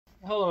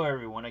Hello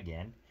everyone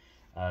again.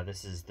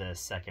 This is the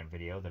second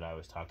video that I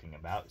was talking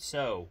about.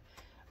 So,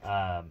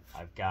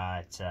 I've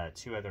got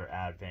two other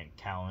advent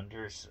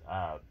calendars,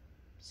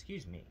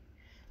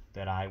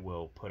 that I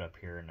will put up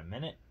here in a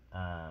minute.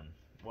 Well,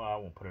 I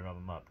won't put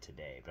them up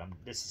today, but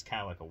this is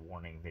kind of like a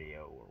warning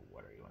video or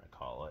whatever you want to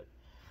call it.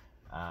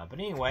 But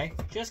anyway,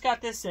 just got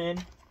this in,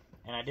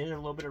 and I did a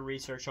little bit of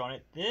research on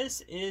it.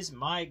 This is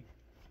my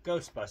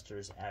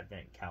Ghostbusters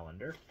advent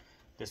calendar.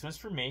 This one's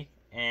for me,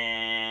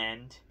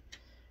 and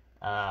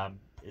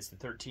it's the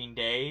 13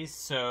 days,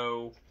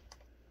 so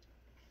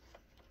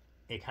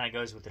it kind of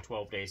goes with the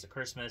 12 days of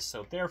Christmas.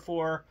 So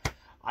therefore,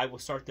 I will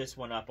start this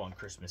one up on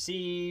Christmas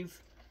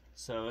Eve.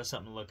 So that's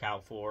something to look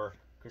out for.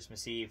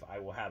 Christmas Eve, I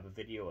will have a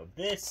video of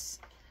this.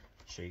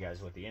 Show you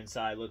guys what the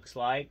inside looks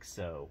like.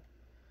 So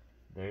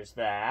there's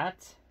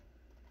that.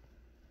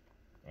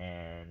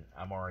 And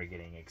I'm already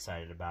getting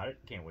excited about it.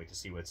 Can't wait to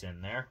see what's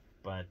in there.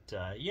 But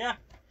yeah,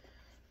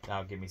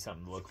 that'll give me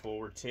something to look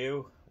forward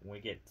to when we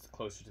get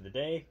closer to the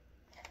day.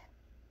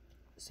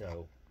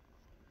 So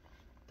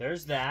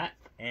there's that.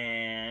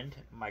 And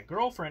my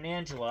girlfriend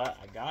Angela,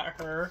 I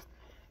got her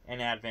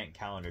an advent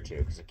calendar too,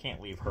 because I can't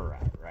leave her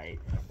out, right?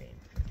 I mean,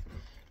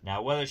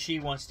 now whether she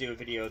wants to do a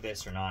video of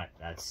this or not,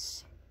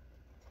 that's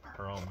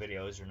her own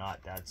videos or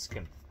not, that's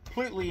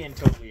completely and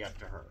totally up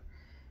to her.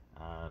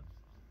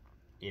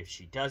 If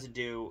she doesn't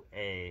do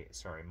a,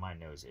 sorry, my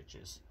nose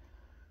itches,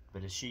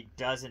 but if she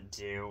doesn't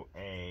do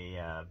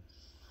a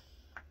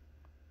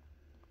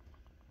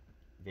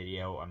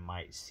video, I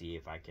might see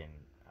if I can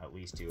at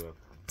least do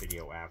a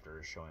video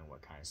after showing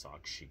what kind of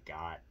socks she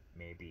got.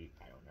 Maybe,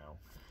 I don't know.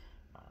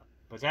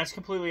 But that's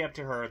completely up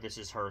to her. This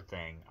is her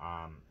thing.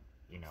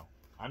 You know,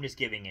 I'm just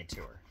giving it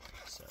to her.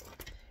 So,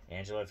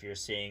 Angela, if you're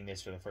seeing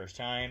this for the first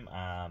time,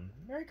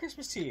 Merry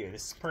Christmas to you.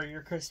 This is part of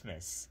your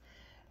Christmas.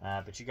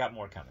 But you got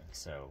more coming.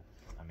 So,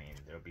 I mean,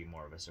 there'll be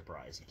more of a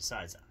surprise.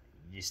 Besides,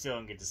 you still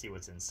don't get to see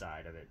what's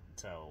inside of it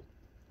until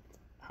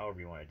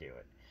however you want to do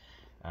it.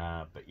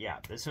 But yeah,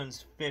 this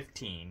one's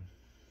 15.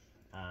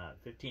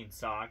 15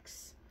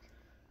 socks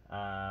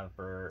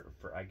for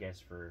I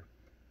guess for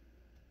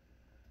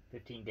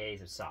 15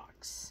 days of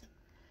socks.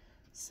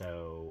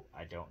 So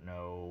I don't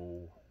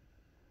know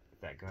if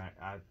that going.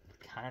 I'm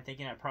kind of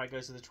thinking that probably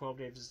goes to the 12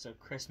 days of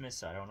Christmas.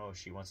 So I don't know if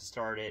she wants to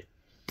start it,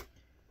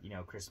 you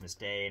know, Christmas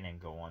Day and then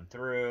go on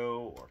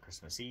through, or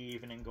Christmas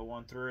Eve and then go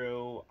on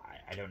through.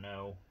 I don't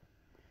know.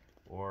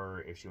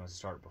 Or if she wants to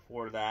start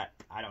before that.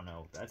 I don't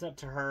know. That's up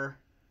to her.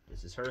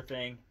 This is her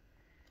thing.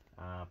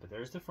 But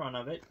there's the front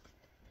of it.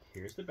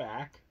 Here's the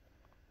back.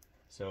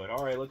 So it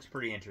already looks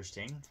pretty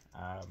interesting.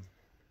 I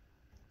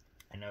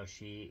know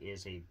she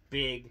is a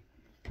big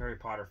Harry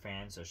Potter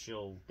fan, so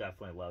she'll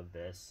definitely love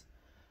this.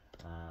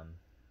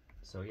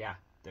 So yeah,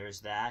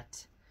 there's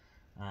that.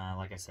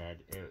 Like I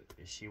said,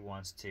 if she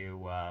wants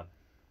to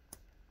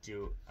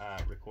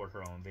record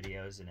her own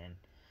videos, and then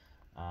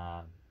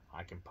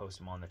I can post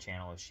them on the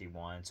channel if she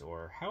wants,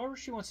 or however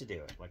she wants to do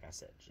it. Like I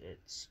said,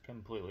 it's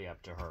completely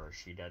up to her.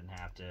 She doesn't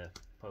have to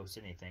post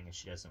anything if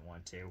she doesn't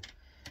want to.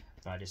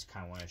 But I just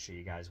kind of want to show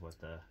you guys what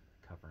the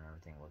cover and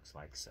everything looks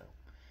like. So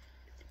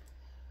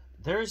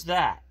there's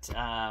that.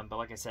 But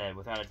like I said,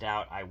 without a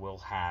doubt, I will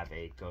have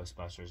a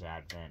Ghostbusters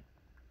Advent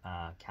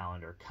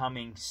calendar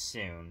coming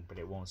soon, but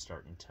it won't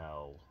start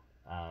until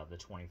the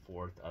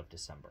 24th of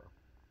December.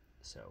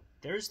 So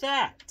there's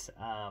that.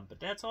 But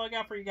that's all I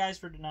got for you guys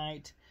for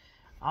tonight.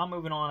 I'm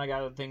moving on. I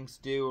got other things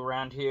to do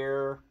around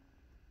here.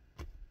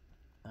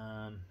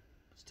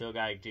 Still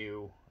got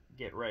to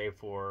get ready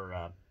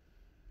for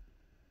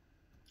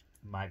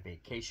my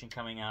vacation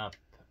coming up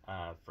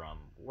from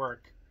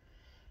work.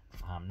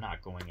 I'm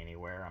not going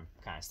anywhere. I'm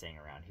kind of staying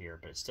around here,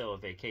 but it's still a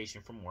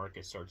vacation from work.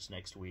 It starts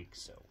next week,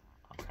 so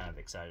I'm kind of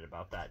excited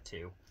about that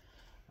too.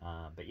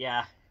 But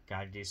yeah,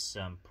 got to do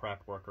some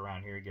prep work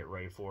around here, get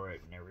ready for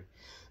it, and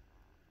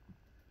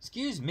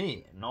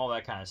and all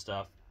that kind of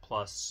stuff.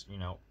 Plus, you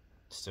know,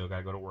 still got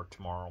to go to work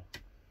tomorrow.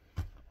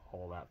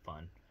 All that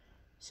fun.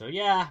 So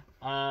yeah,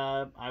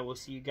 I will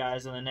see you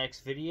guys in the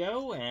next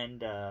video,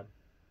 and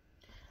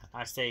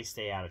I say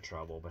stay out of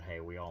trouble, but hey,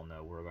 we all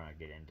know we're going to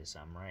get into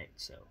some, right?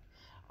 So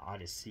I'll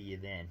just see you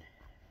then.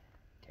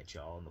 Catch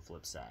y'all on the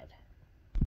flip side.